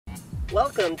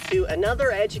Welcome to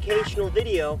another educational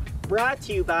video brought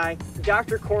to you by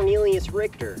Dr. Cornelius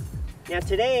Richter. Now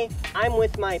today, I'm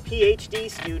with my PhD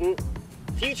student,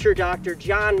 future Dr.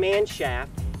 John Manshaft,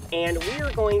 and we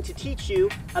are going to teach you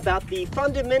about the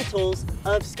fundamentals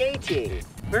of skating.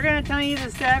 We're going to tell you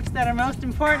the steps that are most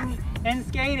important in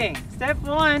skating. Step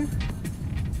 1,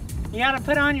 you got to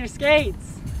put on your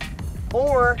skates.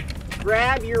 Or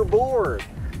grab your board.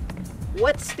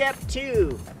 What's step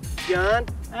 2, John?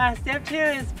 Step 2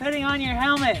 is putting on your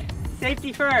helmet.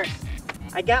 Safety first.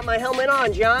 I got my helmet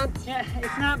on, John. Yeah,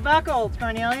 it's not buckled,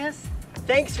 Cornelius.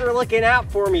 Thanks for looking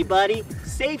out for me, buddy.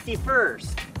 Safety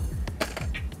first.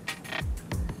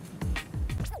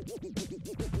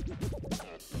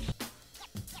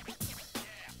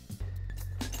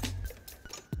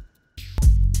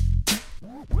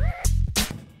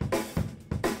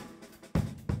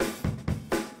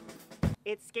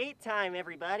 It's skate time,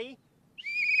 everybody.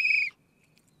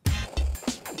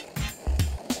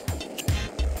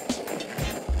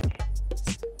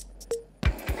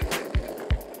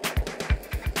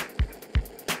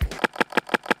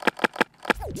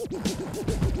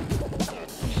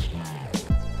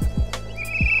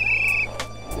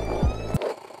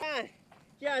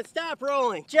 John, stop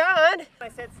rolling. John! I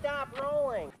said stop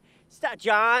rolling. Stop,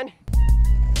 John.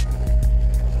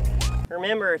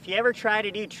 Remember, if you ever try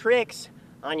to do tricks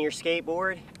on your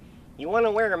skateboard, you want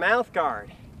to wear a mouth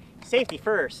guard. Safety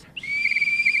first.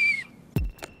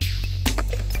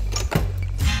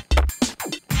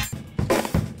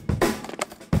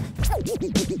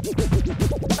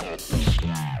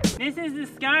 This is the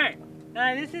Skit.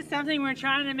 This is something we're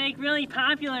trying to make really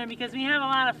popular because we have a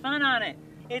lot of fun on it.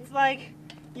 It's like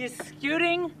you're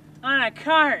scooting on a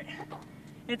cart.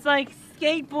 It's like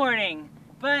skateboarding,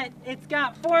 but it's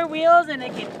got 4 wheels and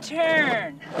it can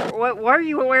turn. Why are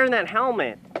you wearing that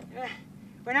helmet?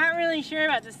 We're not really sure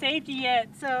about the safety yet,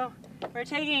 so we're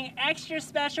taking extra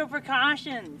special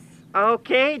precautions.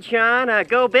 Okay, John,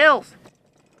 go Bills.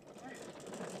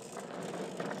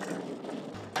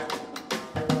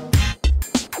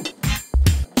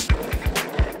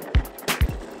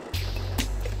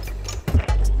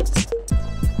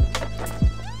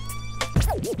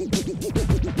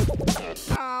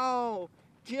 Oh,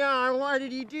 John, why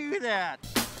did you do that?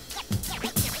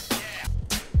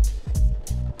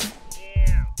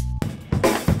 Yeah.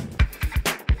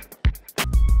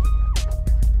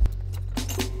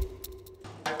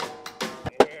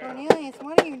 Cornelius,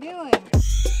 what are you doing?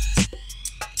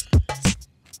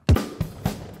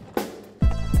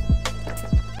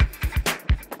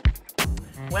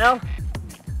 Well,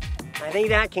 I think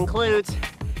that concludes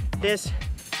this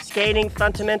skating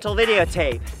fundamental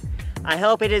videotape. I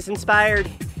hope it has inspired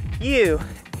you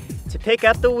to pick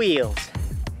up the wheels.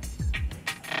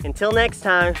 Until next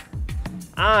time,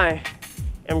 I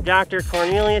am Dr.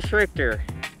 Cornelius Richter.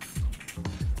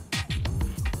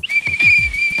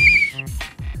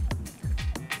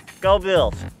 Go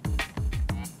Bills.